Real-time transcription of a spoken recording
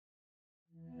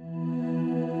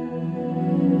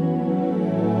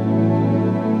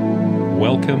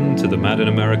Welcome to the Mad in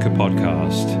America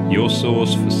podcast, your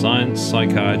source for science,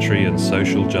 psychiatry, and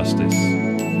social justice.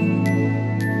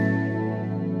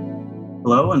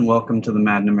 Hello, and welcome to the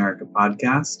Mad in America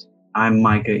podcast. I'm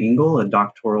Micah Engel, a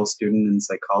doctoral student in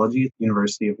psychology at the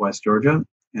University of West Georgia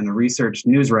and a research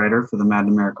news writer for the Mad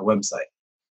in America website.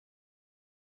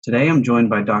 Today, I'm joined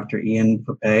by Dr. Ian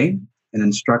Puppe, an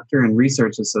instructor and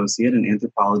research associate in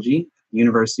anthropology at the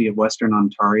University of Western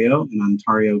Ontario in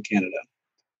Ontario, Canada.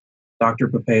 Dr.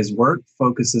 Puppe's work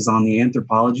focuses on the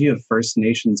anthropology of First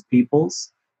Nations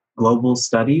peoples, global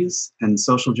studies, and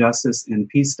social justice and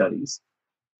peace studies.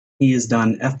 He has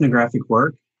done ethnographic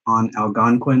work on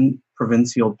Algonquin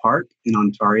Provincial Park in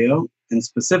Ontario, and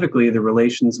specifically the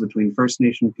relations between First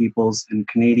Nation peoples and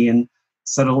Canadian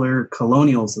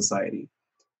settler-colonial society.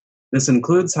 This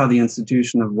includes how the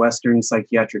institution of Western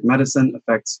psychiatric medicine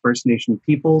affects First Nation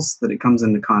peoples that it comes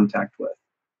into contact with.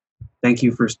 Thank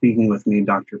you for speaking with me,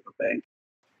 Dr. Puppe.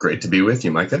 Great to be with you,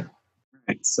 Micah. All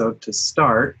right, so to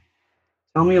start,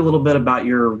 tell me a little bit about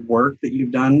your work that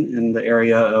you've done in the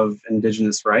area of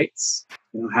Indigenous rights.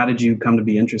 How did you come to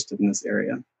be interested in this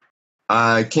area?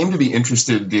 I came to be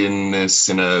interested in this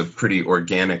in a pretty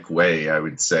organic way, I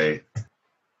would say.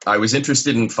 I was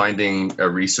interested in finding a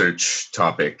research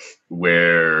topic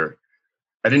where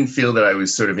I didn't feel that I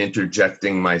was sort of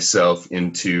interjecting myself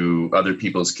into other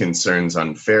people's concerns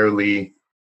unfairly,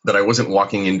 that I wasn't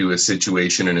walking into a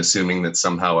situation and assuming that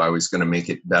somehow I was going to make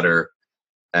it better,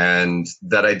 and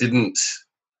that I didn't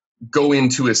go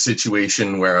into a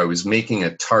situation where I was making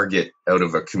a target out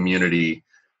of a community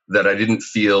that I didn't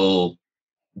feel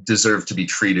deserved to be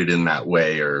treated in that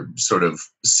way or sort of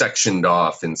sectioned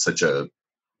off in such a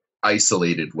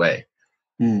isolated way.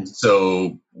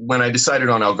 So when I decided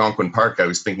on Algonquin Park, I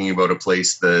was thinking about a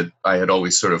place that I had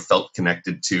always sort of felt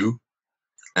connected to,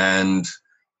 and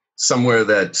somewhere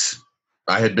that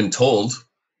I had been told,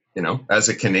 as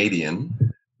a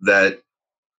Canadian, that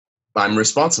I'm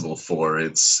responsible for.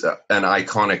 It's an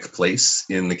iconic place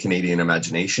in the Canadian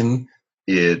imagination.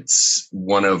 It's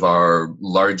one of our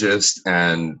largest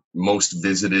and most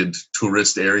visited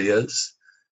tourist areas,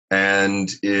 and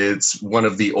it's one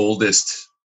of the oldest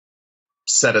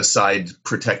set-aside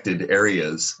protected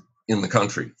areas in the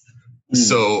country.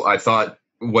 So I thought,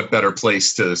 what better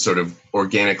place to sort of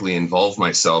organically involve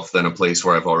myself than a place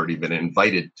where I've already been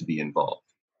invited to be involved.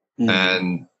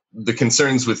 And the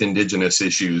concerns with Indigenous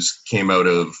issues came out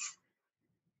of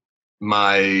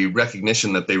my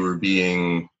recognition that they were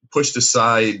being pushed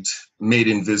aside, made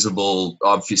invisible,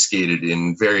 obfuscated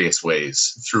in various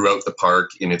ways throughout the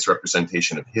park, in its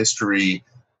representation of history,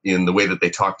 in the way that they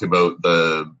talked about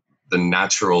the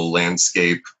natural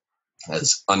landscape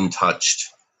as untouched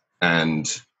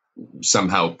and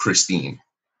somehow pristine.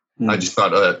 I just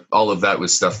thought all of that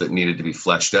was stuff that needed to be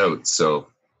fleshed out. So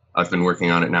I've been working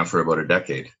on it now for about a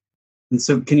decade. And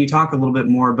so can you talk a little bit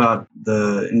more about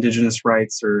the Indigenous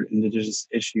rights or Indigenous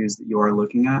issues that you are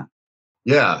looking at?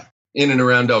 Yeah. In and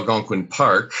around Algonquin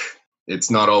Park,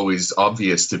 it's not always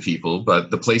obvious to people,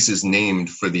 but the place is named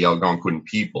for the Algonquin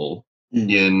people.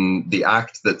 In the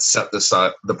act that set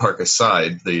the park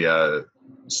aside, the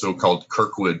so-called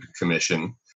Kirkwood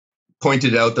Commission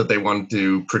pointed out that they wanted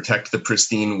to protect the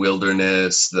pristine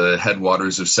wilderness, the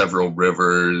headwaters of several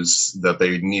rivers, that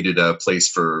they needed a place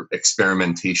for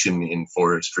experimentation in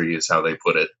forestry, is how they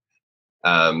put it,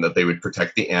 that they would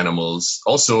protect the animals,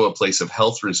 also a place of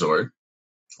health resort,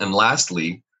 and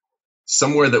lastly,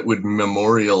 somewhere that would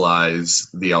memorialize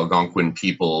the Algonquin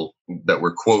people that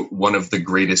were, quote, one of the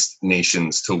greatest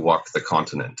nations to walk the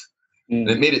continent. And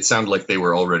it made it sound like they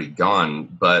were already gone,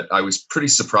 but I was pretty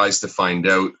surprised to find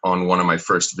out on one of my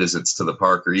first visits to the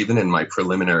park, or even in my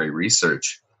preliminary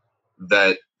research,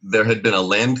 that there had been a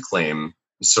land claim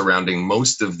surrounding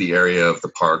most of the area of the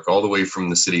park, all the way from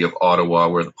the city of Ottawa,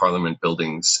 where the Parliament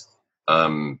buildings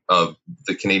of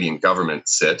the Canadian government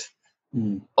sit,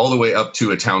 all the way up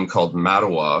to a town called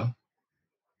Mattawa,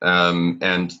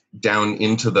 and down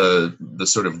into the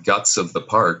sort of guts of the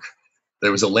park.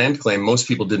 There was a land claim. Most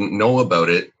people didn't know about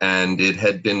it, and it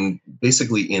had been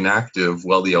basically inactive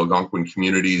while the Algonquin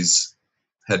communities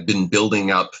had been building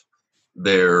up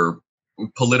their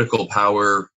political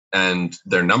power and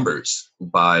their numbers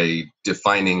by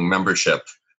defining membership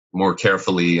more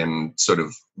carefully and sort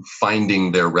of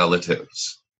finding their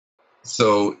relatives.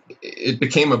 So it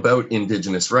became about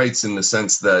Indigenous rights in the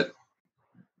sense that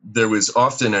there was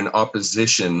often an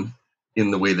opposition in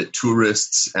the way that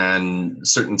tourists and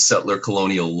certain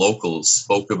settler-colonial locals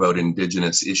spoke about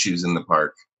Indigenous issues in the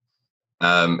park,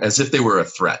 as if they were a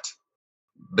threat.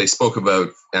 They spoke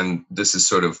about, and this is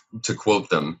sort of to quote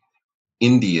them,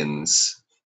 Indians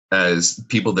as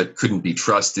people that couldn't be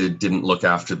trusted, didn't look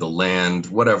after the land,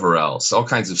 whatever else. All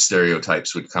kinds of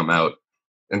stereotypes would come out.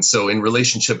 And so in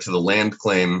relationship to the land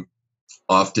claim,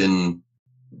 often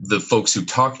the folks who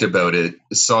talked about it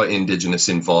saw Indigenous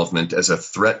involvement as a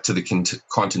threat to the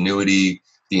continuity,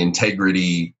 the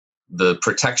integrity, the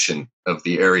protection of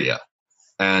the area.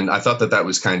 And I thought that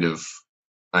was kind of,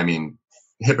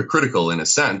 hypocritical in a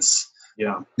sense.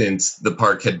 Yeah. Since the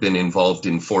park had been involved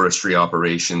in forestry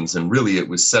operations, and really it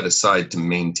was set aside to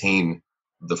maintain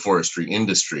the forestry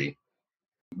industry.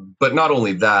 But not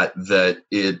only that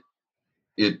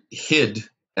it hid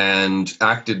and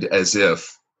acted as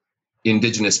if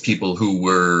Indigenous people who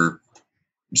were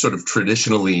sort of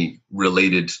traditionally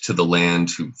related to the land,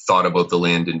 who thought about the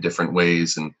land in different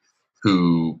ways, and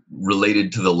who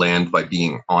related to the land by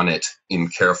being on it in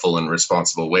careful and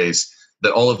responsible ways,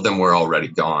 that all of them were already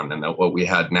gone, and that what we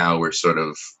had now were sort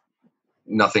of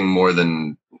nothing more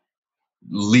than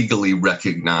legally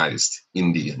recognized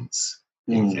Indians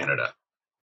in Canada.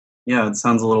 Yeah, it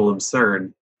sounds a little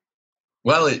absurd.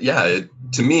 Well,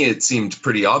 to me, it seemed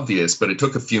pretty obvious, but it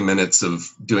took a few minutes of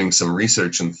doing some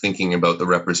research and thinking about the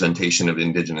representation of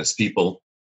Indigenous people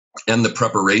and the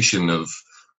preparation of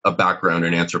a background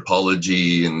in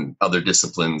anthropology and other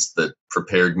disciplines that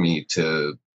prepared me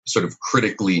to sort of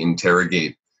critically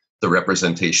interrogate the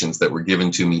representations that were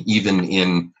given to me, even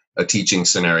in a teaching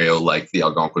scenario like the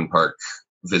Algonquin Park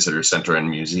Visitor Center and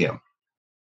Museum.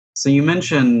 So you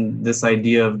mentioned this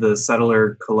idea of the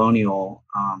settler-colonial.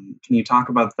 Can you talk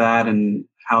about that and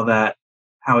how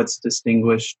it's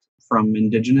distinguished from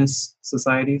Indigenous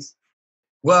societies?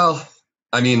 Well,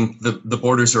 the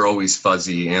borders are always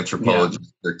fuzzy.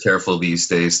 Anthropologists are careful these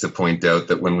days to point out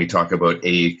that when we talk about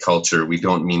a culture, we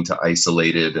don't mean to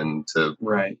isolate it and to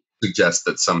suggest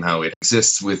that somehow it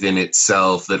exists within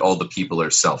itself, that all the people are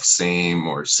self-same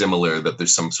or similar, that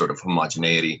there's some sort of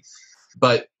homogeneity.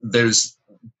 But there's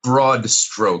broad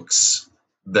strokes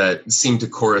that seem to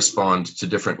correspond to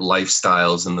different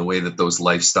lifestyles and the way that those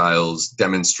lifestyles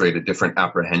demonstrate a different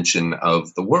apprehension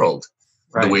of the world.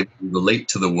 Right. The way we relate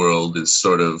to the world is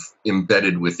sort of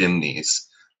embedded within these,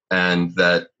 and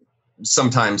that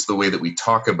sometimes the way that we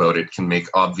talk about it can make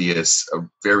obvious a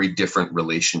very different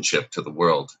relationship to the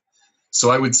world.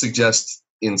 So I would suggest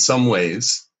in some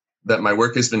ways that my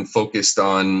work has been focused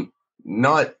on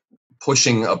not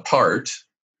pushing apart,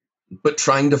 but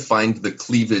trying to find the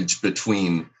cleavage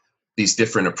between these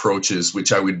different approaches,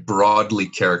 which I would broadly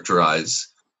characterize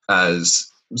as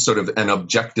sort of an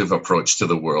objective approach to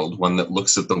the world, one that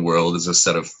looks at the world as a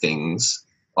set of things,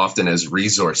 often as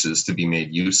resources to be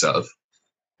made use of,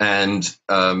 and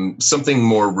something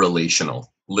more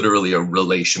relational, literally a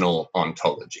relational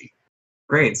ontology.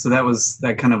 Great. So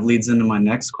that kind of leads into my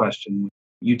next question.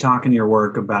 You talk in your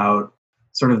work about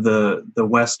sort of the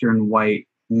Western white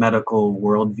medical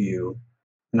worldview,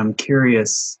 and I'm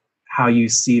curious how you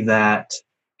see that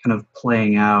kind of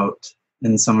playing out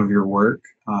in some of your work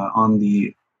on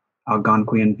the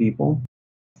Algonquin people.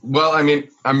 Well,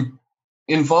 I'm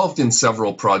involved in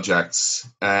several projects,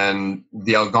 and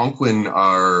the Algonquin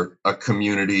are a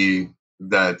community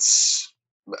that's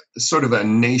sort of a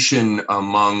nation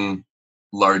among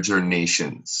larger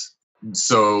nations.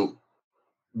 So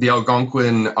the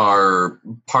Algonquin are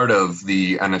part of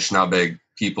the Anishinaabe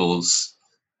peoples.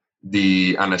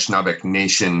 The Anishinaabe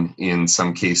nation, in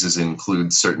some cases,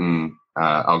 includes certain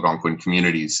Algonquin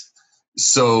communities.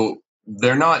 So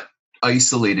they're not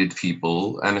isolated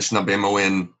people.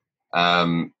 Anishinaabemowin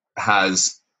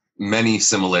has many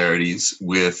similarities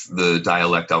with the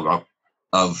dialect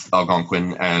of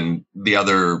Algonquin and the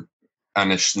other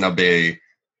Anishinaabe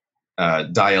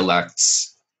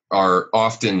dialects are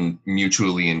often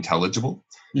mutually intelligible.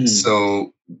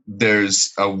 So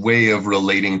there's a way of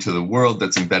relating to the world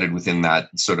that's embedded within that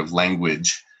sort of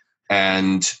language.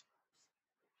 And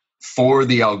for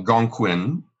the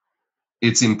Algonquin,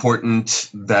 it's important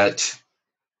that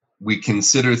we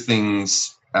consider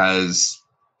things as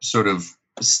sort of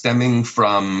stemming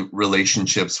from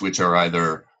relationships which are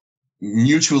either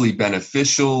mutually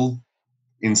beneficial,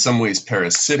 in some ways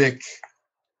parasitic,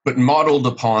 but modeled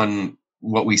upon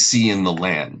what we see in the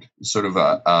land, sort of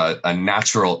a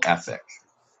natural ethic.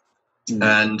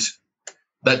 And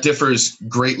that differs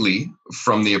greatly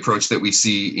from the approach that we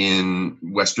see in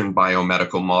Western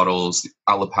biomedical models,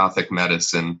 allopathic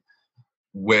medicine,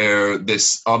 where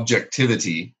this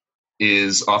objectivity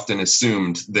is often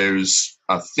assumed. There's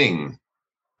a thing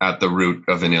at the root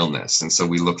of an illness. And so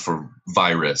we look for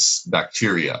virus,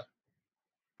 bacteria.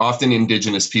 Often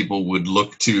Indigenous people would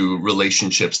look to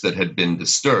relationships that had been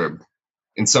disturbed.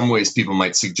 In some ways, people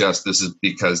might suggest this is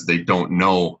because they don't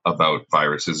know about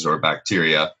viruses or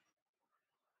bacteria.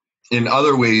 In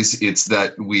other ways, it's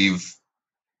that we've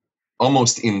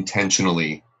almost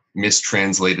intentionally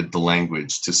mistranslated the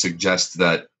language to suggest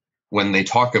that when they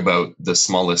talk about the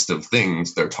smallest of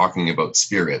things, they're talking about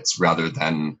spirits rather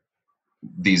than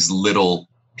these little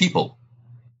people.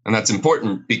 And that's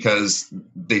important because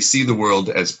they see the world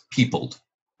as peopled.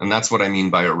 And that's what I mean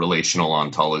by a relational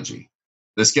ontology.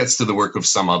 This gets to the work of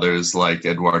some others like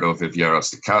Eduardo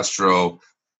Viveiros de Castro,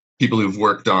 people who've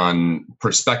worked on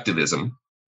perspectivism.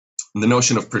 And the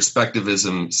notion of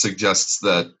perspectivism suggests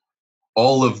that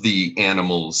all of the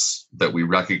animals that we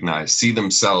recognize see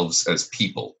themselves as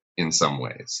people in some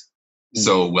ways. Mm-hmm.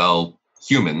 So, well,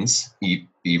 humans eat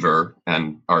beaver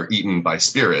and are eaten by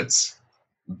spirits.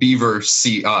 Beaver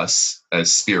see us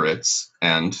as spirits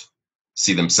and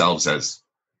see themselves as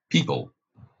people.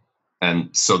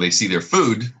 And so they see their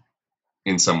food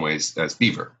in some ways as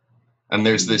beaver. And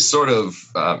there's this sort of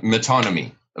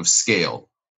metonymy of scale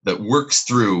that works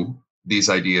through these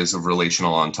ideas of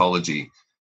relational ontology.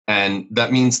 And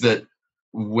that means that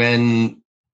when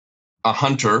a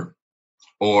hunter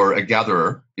or a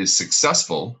gatherer is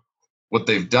successful, what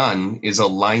they've done is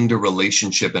aligned a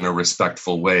relationship in a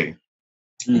respectful way,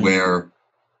 where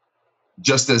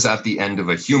just as at the end of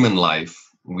a human life,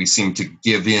 we seem to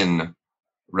give in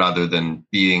rather than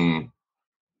being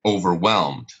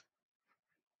overwhelmed.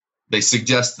 They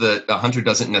suggest that a hunter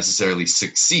doesn't necessarily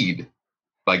succeed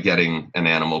by getting an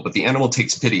animal, but the animal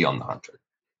takes pity on the hunter.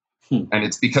 And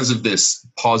it's because of this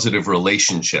positive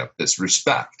relationship, this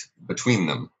respect between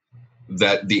them,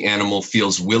 that the animal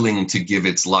feels willing to give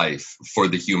its life for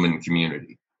the human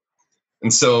community.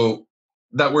 And so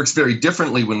that works very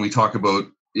differently when we talk about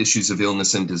issues of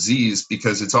illness and disease,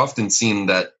 because it's often seen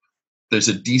that there's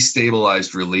a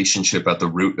destabilized relationship at the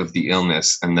root of the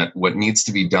illness, and that what needs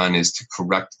to be done is to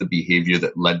correct the behavior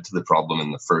that led to the problem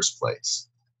in the first place.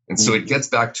 And so it gets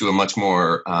back to a much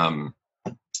more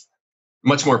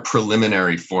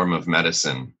preliminary form of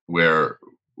medicine, where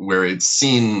it's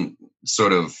seen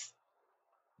sort of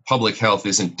public health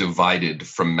isn't divided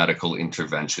from medical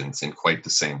interventions in quite the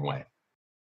same way.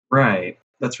 Right.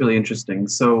 That's really interesting.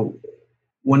 So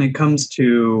when it comes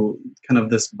to kind of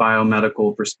this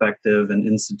biomedical perspective and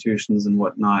institutions and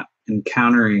whatnot,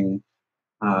 encountering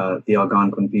the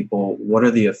Algonquin people, what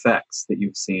are the effects that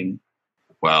you've seen?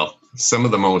 Well, some of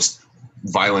the most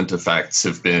violent effects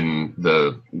have been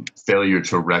the failure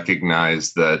to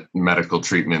recognize that medical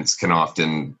treatments can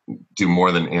often do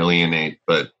more than alienate,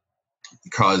 but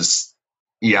cause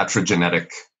iatrogenic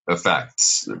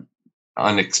effects,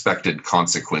 unexpected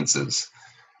consequences,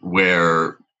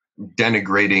 where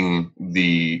denigrating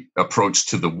the approach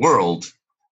to the world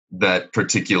that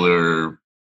particular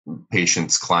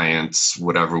patients, clients,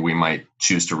 whatever we might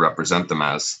choose to represent them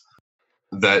as,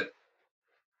 that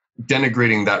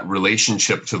denigrating that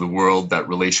relationship to the world, that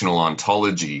relational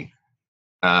ontology,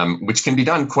 which can be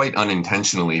done quite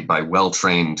unintentionally by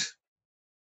well-trained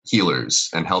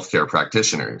healers and healthcare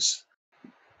practitioners,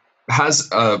 has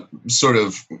a sort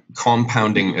of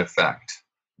compounding effect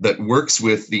that works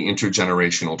with the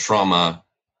intergenerational trauma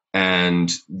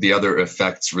and the other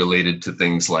effects related to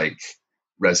things like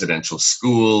residential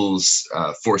schools,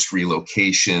 forced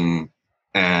relocation,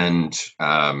 and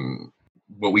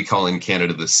what we call in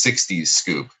Canada the 60s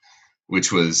scoop,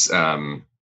 which was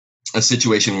a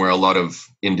situation where a lot of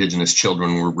Indigenous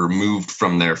children were removed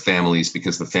from their families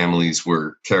because the families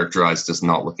were characterized as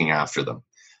not looking after them.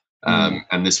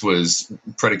 And this was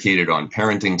predicated on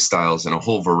parenting styles and a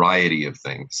whole variety of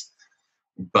things.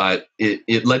 But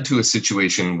it led to a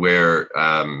situation where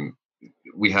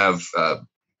we have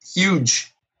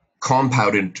huge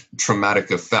compounded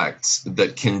traumatic effects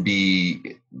that can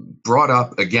be brought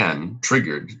up again,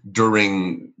 triggered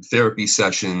during therapy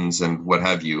sessions and what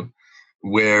have you,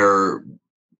 where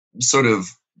sort of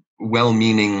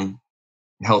well-meaning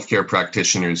healthcare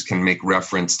practitioners can make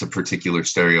reference to particular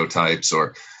stereotypes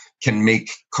or can make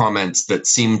comments that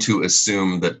seem to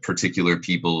assume that particular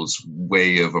people's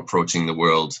way of approaching the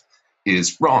world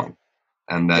is wrong,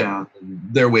 and that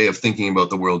their way of thinking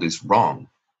about the world is wrong.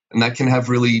 And that can have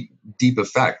really deep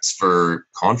effects for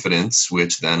confidence,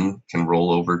 which then can roll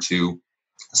over to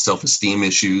self-esteem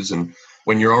issues. And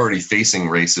when you're already facing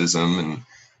racism and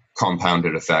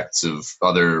compounded effects of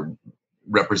other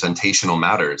representational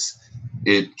matters,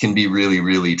 it can be really,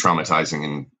 really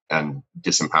traumatizing and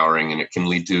disempowering, and it can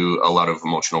lead to a lot of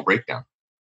emotional breakdown.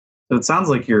 So it sounds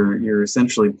like you're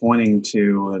essentially pointing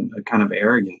to a kind of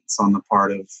arrogance on the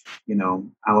part of,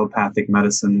 allopathic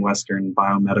medicine, Western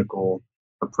biomedical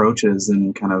approaches,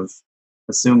 and kind of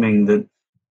assuming that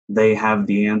they have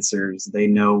the answers, they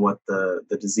know what the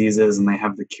disease is, and they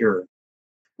have the cure.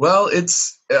 Well,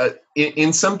 it's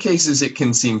in some cases it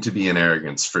can seem to be an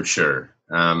arrogance for sure.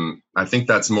 I think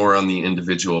that's more on the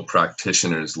individual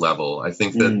practitioner's level. I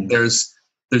think that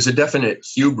there's a definite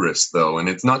hubris, though, and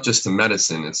it's not just to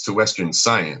medicine, it's to Western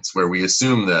science, where we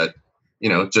assume that,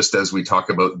 just as we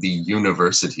talk about the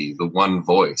university, the one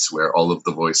voice, where all of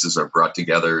the voices are brought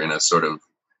together in a sort of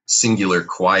singular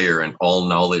choir and all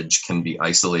knowledge can be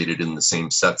isolated in the same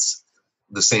sets,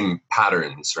 the same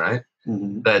patterns, right?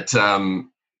 Mm-hmm.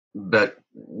 That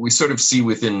we sort of see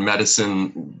within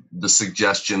medicine the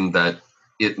suggestion that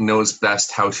it knows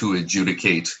best how to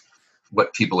adjudicate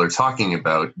what people are talking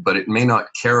about, but it may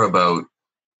not care about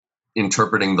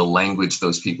interpreting the language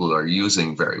those people are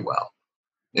using very well.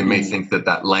 It may think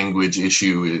that language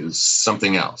issue is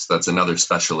something else. That's another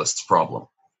specialist's problem.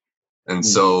 And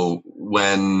so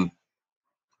when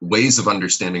ways of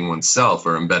understanding oneself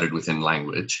are embedded within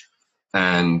language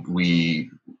and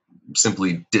we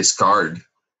simply discard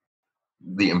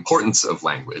the importance of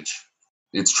language,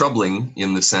 it's troubling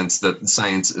in the sense that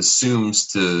science assumes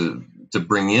to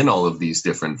bring in all of these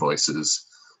different voices,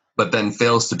 but then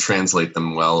fails to translate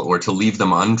them well or to leave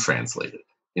them untranslated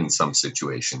in some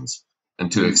situations,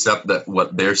 and to accept that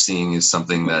what they're seeing is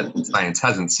something that science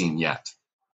hasn't seen yet.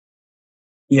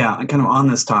 Yeah, and kind of on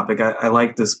this topic, I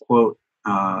like this quote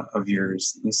of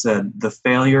yours. You said, "The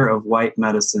failure of white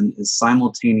medicine is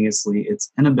simultaneously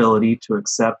its inability to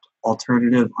accept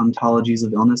alternative ontologies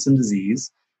of illness and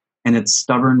disease, and its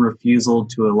stubborn refusal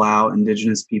to allow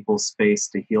Indigenous people space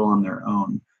to heal on their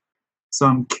own." So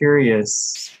I'm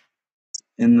curious,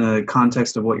 in the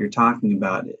context of what you're talking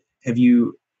about, have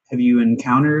you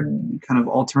encountered kind of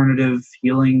alternative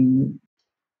healing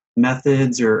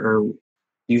methods, or do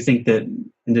you think that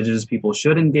Indigenous people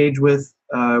should engage with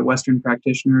Western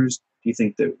practitioners? Do you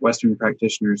think that Western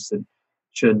practitioners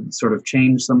should sort of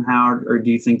change somehow, or do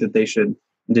you think that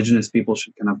Indigenous people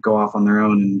should kind of go off on their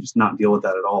own and just not deal with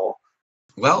that at all?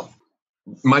 Well,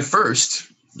 my first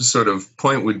sort of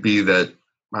point would be that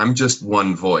I'm just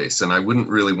one voice, and I wouldn't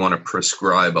really want to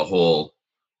prescribe a whole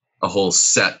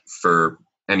set for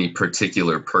any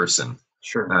particular person.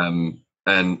 Sure.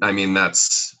 And I mean, that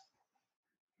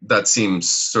seems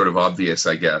sort of obvious,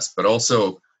 I guess, but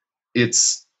also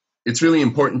it's really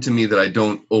important to me that I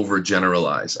don't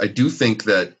overgeneralize. I do think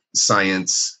that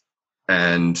science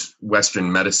and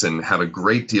Western medicine have a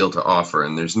great deal to offer,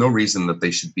 and there's no reason that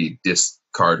they should be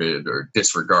discarded or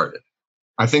disregarded.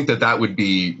 I think that would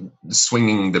be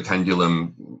swinging the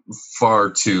pendulum far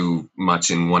too much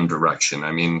in one direction.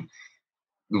 I mean,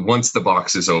 once the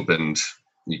box is opened,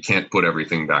 you can't put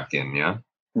everything back in, yeah?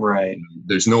 Right.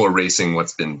 There's no erasing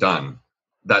what's been done.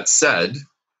 That said,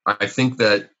 I think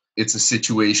that it's a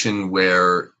situation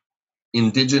where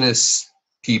Indigenous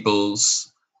peoples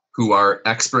who are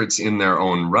experts in their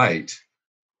own right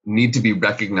need to be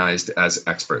recognized as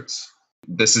experts.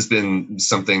 This has been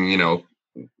something,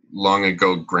 long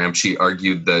ago Gramsci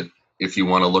argued that if you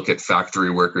want to look at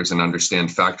factory workers and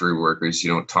understand factory workers, you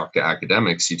don't talk to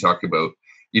academics, you talk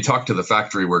to the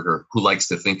factory worker who likes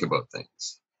to think about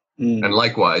things. And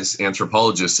likewise,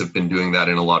 anthropologists have been doing that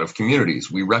in a lot of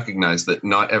communities. We recognize that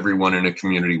not everyone in a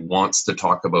community wants to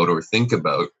talk about or think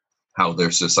about how their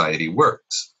society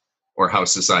works or how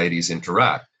societies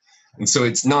interact. And so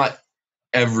it's not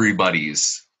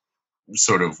everybody's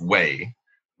sort of way.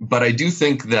 But I do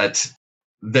think that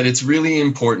it's really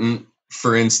important,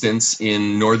 for instance,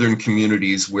 in northern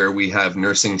communities where we have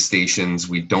nursing stations,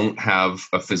 we don't have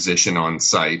a physician on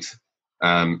site.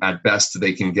 At best,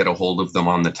 they can get a hold of them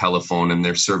on the telephone, and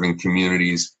they're serving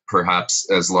communities perhaps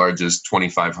as large as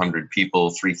 2,500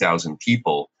 people, 3,000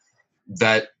 people,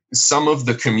 that some of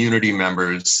the community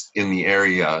members in the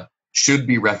area should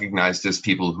be recognized as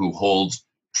people who hold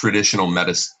traditional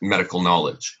medical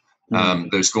knowledge.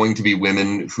 There's going to be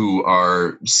women who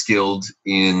are skilled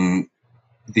in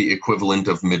the equivalent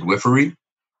of midwifery.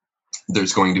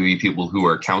 There's going to be people who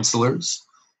are counselors.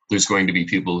 There's going to be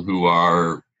people who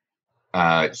are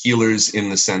healers in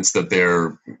the sense that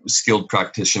they're skilled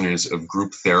practitioners of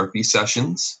group therapy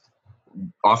sessions.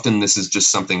 Often this is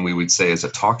just something we would say as a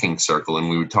talking circle, and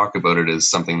we would talk about it as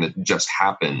something that just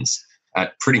happens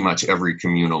at pretty much every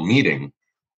communal meeting.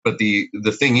 But the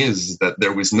thing is that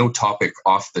there was no topic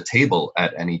off the table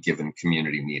at any given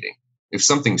community meeting. If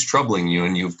something's troubling you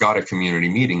and you've got a community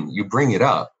meeting, you bring it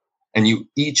up, and you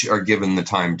each are given the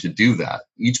time to do that.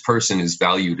 Each person is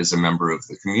valued as a member of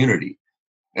the community.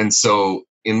 And so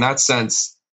in that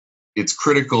sense, it's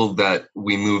critical that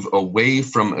we move away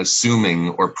from assuming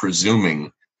or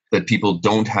presuming that people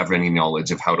don't have any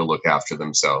knowledge of how to look after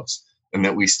themselves, and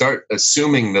that we start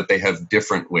assuming that they have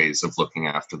different ways of looking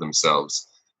after themselves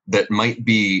that might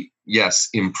be, yes,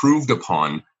 improved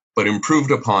upon, but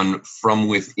improved upon from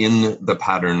within the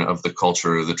pattern of the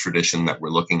culture or the tradition that we're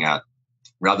looking at,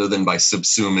 rather than by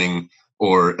subsuming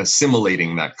or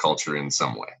assimilating that culture in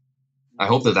some way. I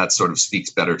hope that sort of speaks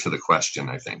better to the question,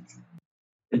 I think.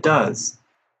 It does.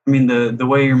 I mean, the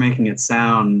way you're making it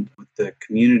sound with the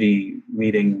community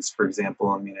meetings, for example,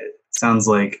 I mean, it sounds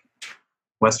like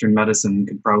Western medicine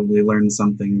could probably learn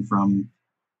something from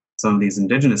some of these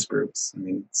indigenous groups. I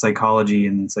mean, psychology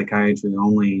and psychiatry are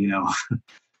only,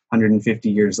 150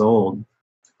 years old.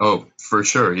 Oh, for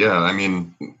sure. Yeah. I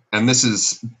mean, and this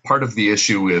is part of the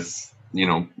issue with,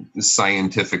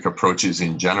 scientific approaches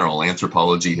in general.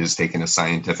 Anthropology has taken a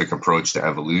scientific approach to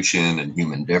evolution and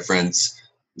human difference.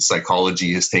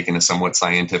 Psychology has taken a somewhat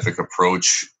scientific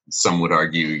approach. Some would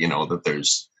argue, that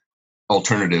there's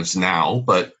alternatives now,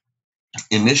 but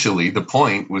initially the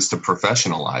point was to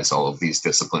professionalize all of these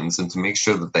disciplines and to make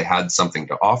sure that they had something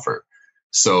to offer.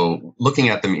 So looking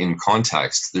at them in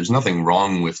context, there's nothing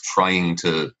wrong with trying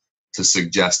to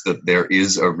suggest that there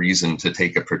is a reason to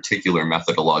take a particular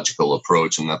methodological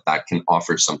approach and that can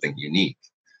offer something unique.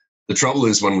 The trouble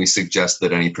is when we suggest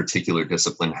that any particular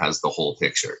discipline has the whole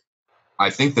picture. I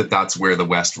think that's where the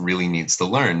West really needs to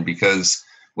learn, because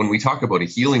when we talk about a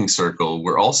healing circle,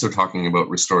 we're also talking about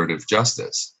restorative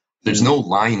justice. There's no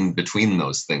line between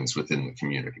those things within the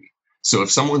community. So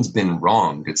if someone's been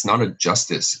wronged, it's not a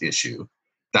justice issue.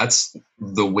 That's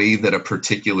the way that a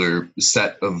particular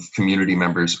set of community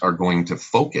members are going to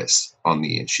focus on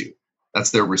the issue.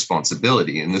 That's their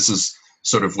responsibility. And this is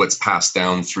sort of what's passed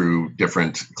down through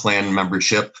different clan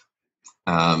membership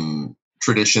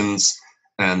traditions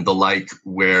and the like,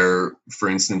 where, for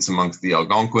instance, amongst the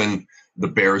Algonquin, the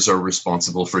Bears are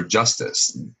responsible for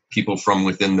justice. People from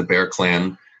within the Bear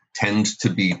clan tend to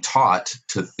be taught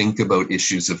to think about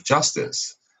issues of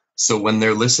justice. So when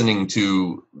they're listening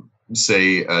to,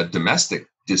 say, a domestic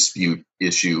dispute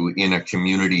issue in a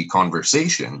community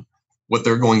conversation, what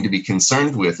they're going to be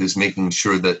concerned with is making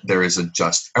sure that there is a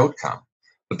just outcome.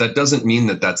 But that doesn't mean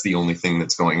that that's the only thing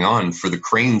that's going on. For the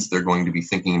Cranes, they're going to be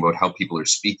thinking about how people are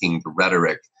speaking, the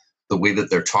rhetoric, the way that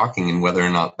they're talking, and whether or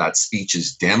not that speech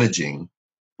is damaging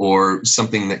or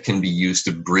something that can be used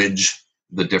to bridge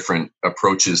the different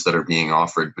approaches that are being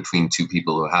offered between two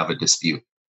people who have a dispute.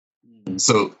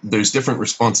 So there's different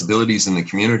responsibilities in the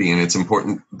community, and it's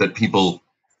important that people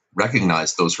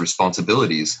recognize those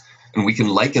responsibilities. And we can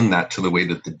liken that to the way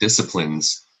that the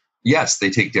disciplines, yes, they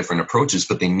take different approaches,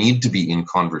 but they need to be in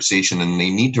conversation, and they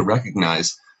need to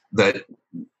recognize that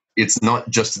it's not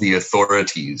just the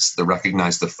authorities, the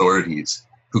recognized authorities,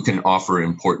 who can offer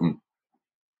important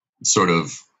sort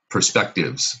of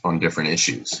perspectives on different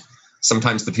issues.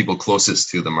 Sometimes the people closest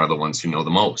to them are the ones who know the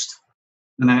most.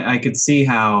 And I could see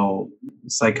how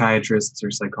psychiatrists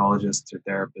or psychologists or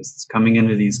therapists coming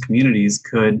into these communities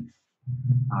could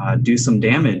do some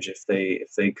damage if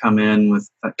they come in with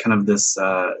kind of this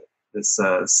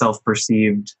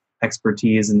self-perceived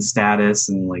expertise and status,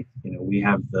 and we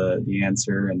have the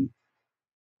answer, and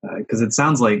because it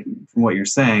sounds like from what you're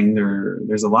saying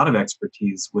there's a lot of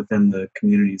expertise within the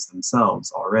communities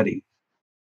themselves already.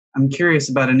 I'm curious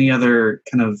about any other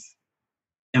kind of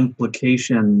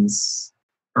implications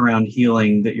around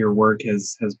healing that your work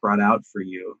has brought out for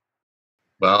you.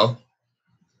 Well,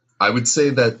 I would say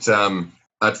that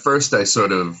at first I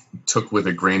sort of took with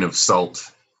a grain of salt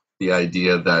the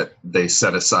idea that they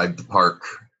set aside the park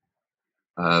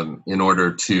in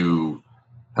order to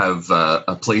have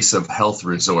a place of health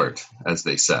resort, as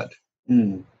they said.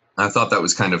 I thought that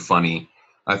was kind of funny.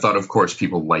 I thought, of course,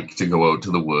 people like to go out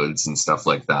to the woods and stuff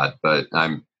like that, but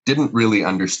I didn't really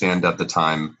understand at the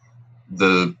time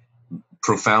the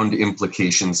profound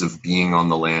implications of being on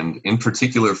the land, in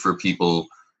particular for people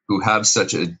who have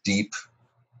such a deep,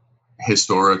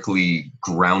 historically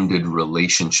grounded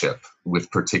relationship with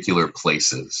particular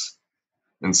places.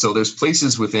 And so there's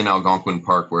places within Algonquin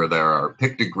Park where there are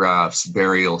pictographs,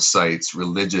 burial sites,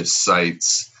 religious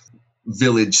sites,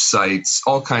 village sites,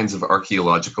 all kinds of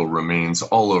archaeological remains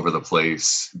all over the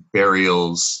place,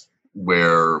 burials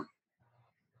where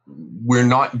we're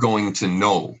not going to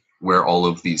know where all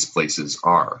of these places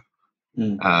are.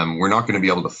 We're not going to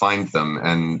be able to find them.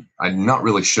 And I'm not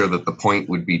really sure that the point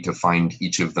would be to find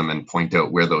each of them and point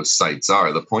out where those sites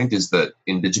are. The point is that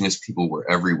Indigenous people were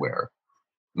everywhere,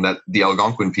 and that the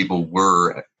Algonquin people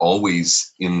were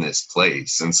always in this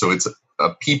place. And so it's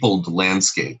a peopled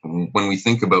landscape. And when we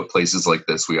think about places like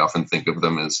this, we often think of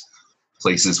them as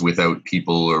places without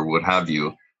people or what have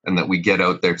you, and that we get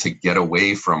out there to get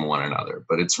away from one another.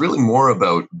 But it's really more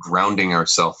about grounding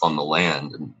ourselves on the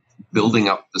land and building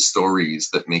up the stories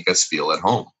that make us feel at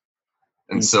home.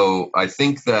 And so I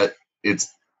think that it's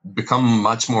become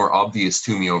much more obvious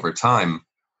to me over time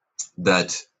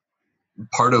that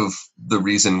part of the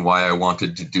reason why I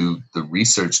wanted to do the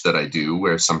research that I do,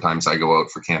 where sometimes I go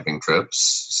out for camping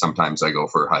trips, sometimes I go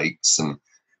for hikes and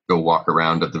go walk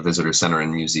around at the visitor center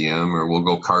and museum, or we'll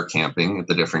go car camping at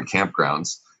the different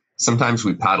campgrounds. Sometimes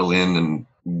we paddle in and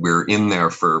we're in there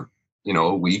for,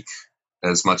 a week,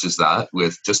 as much as that,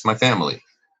 with just my family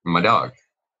and my dog.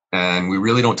 And we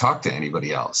really don't talk to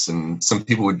anybody else. And some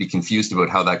people would be confused about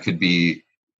how that could be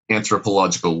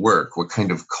anthropological work. What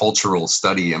kind of cultural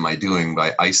study am I doing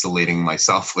by isolating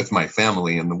myself with my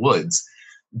family in the woods?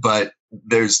 But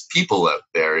there's people out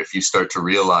there, if you start to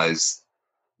realize,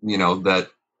 that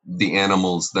the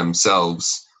animals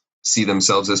themselves see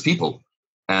themselves as people,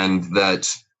 and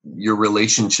that your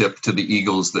relationship to the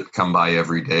eagles that come by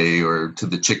every day or to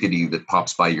the chickadee that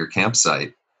pops by your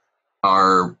campsite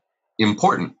are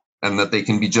important, and that they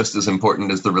can be just as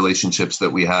important as the relationships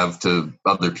that we have to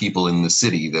other people in the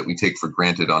city that we take for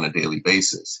granted on a daily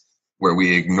basis, where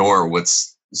we ignore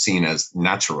what's seen as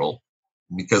natural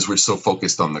because we're so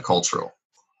focused on the cultural.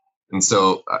 And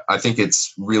so I think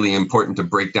it's really important to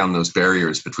break down those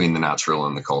barriers between the natural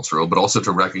and the cultural, but also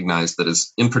to recognize that,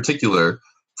 as in particular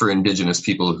for Indigenous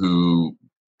people who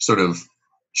sort of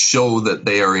show that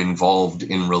they are involved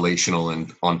in relational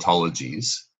and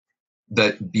ontologies,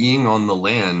 that being on the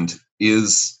land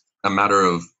is a matter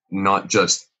of not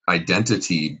just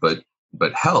identity, but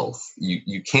health.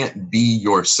 You can't be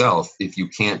yourself if you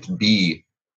can't be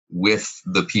with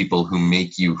the people who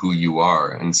make you who you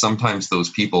are. And sometimes those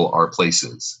people are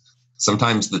places.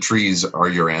 Sometimes the trees are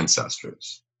your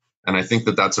ancestors. And I think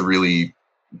that that's a really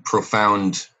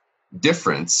profound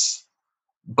difference,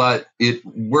 but it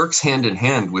works hand in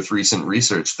hand with recent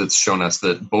research that's shown us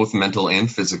that both mental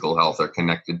and physical health are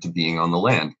connected to being on the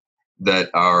land, that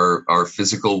our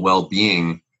physical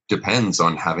well-being depends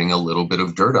on having a little bit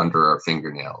of dirt under our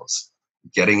fingernails,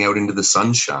 getting out into the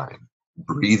sunshine,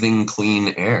 breathing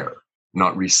clean air,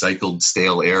 not recycled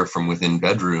stale air from within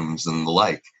bedrooms and the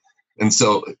like. And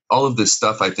so all of this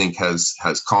stuff, I think, has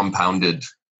compounded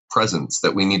presence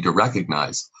that we need to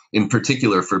recognize, in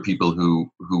particular for people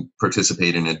who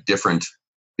participate in a different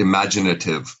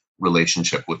imaginative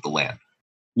relationship with the land.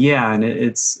 Yeah, and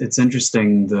it's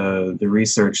interesting, the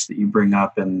research that you bring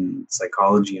up in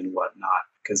psychology and whatnot,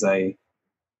 because I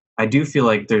do feel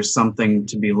like there's something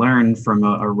to be learned from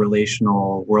a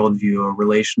relational worldview, a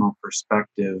relational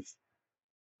perspective.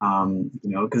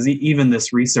 Because even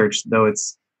this research, though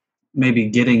it's maybe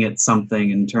getting at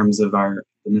something in terms of the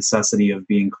necessity of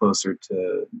being closer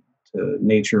to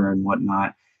nature and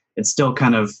whatnot, it still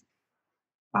kind of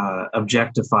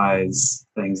objectifies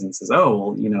things and says,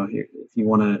 oh, well, here, if you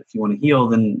want to heal,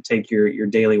 then take your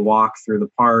daily walk through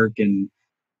the park, and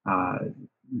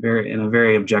in a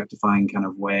very objectifying kind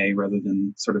of way, rather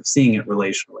than sort of seeing it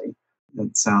relationally.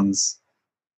 That sounds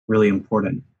really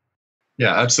important.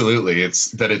 Yeah, absolutely.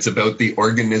 It's about the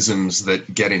organisms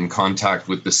that get in contact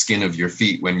with the skin of your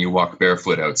feet when you walk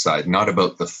barefoot outside, not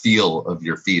about the feel of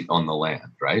your feet on the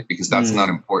land, right? Because that's not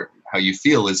important. How you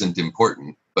feel isn't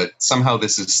important, but somehow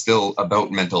this is still about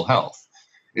mental health.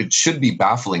 It should be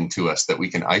baffling to us that we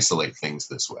can isolate things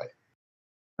this way.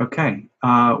 Okay.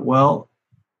 Well,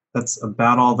 that's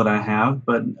about all that I have,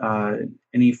 but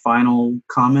any final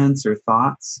comments or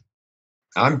thoughts?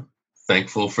 I'm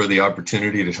thankful for the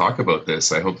opportunity to talk about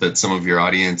this. I hope that some of your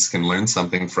audience can learn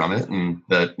something from it, and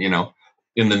that,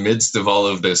 in the midst of all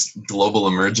of this global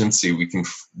emergency, we can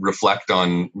reflect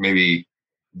on maybe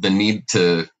the need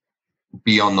to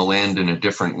be on the land in a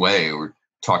different way. We're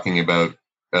talking about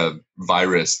a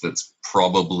virus that's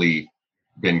probably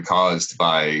been caused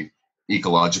by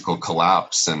ecological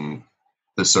collapse and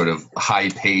the sort of high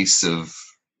pace of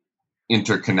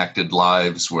interconnected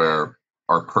lives where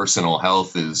our personal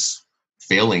health is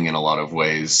failing in a lot of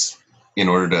ways in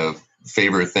order to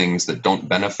favor things that don't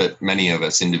benefit many of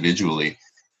us individually.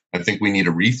 I think we need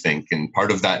a rethink, and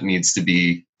part of that needs to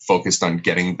be focused on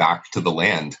getting back to the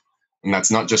land. And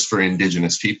that's not just for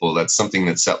Indigenous people. That's something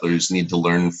that settlers need to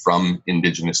learn from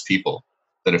Indigenous people,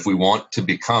 that if we want to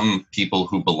become people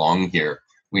who belong here,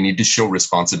 we need to show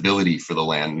responsibility for the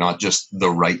land, not just the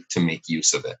right to make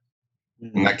use of it.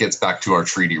 Mm-hmm. And that gets back to our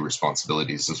treaty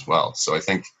responsibilities as well. So I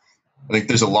think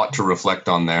there's a lot to reflect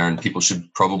on there, and people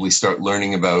should probably start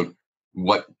learning about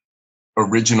what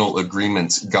original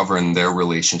agreements govern their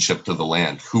relationship to the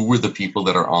land. Who were the people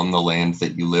that are on the land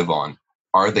that you live on?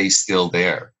 Are they still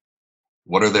there?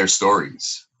 What are their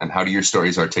stories? And how do your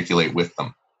stories articulate with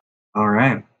them? All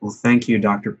right. Well, thank you,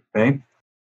 Dr. Puppe.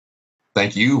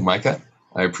 Thank you, Micah.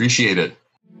 I appreciate it.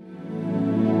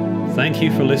 Thank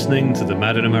you for listening to the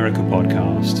Mad in America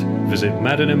podcast. Visit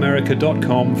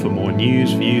madinamerica.com for more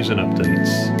news, views, and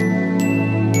updates.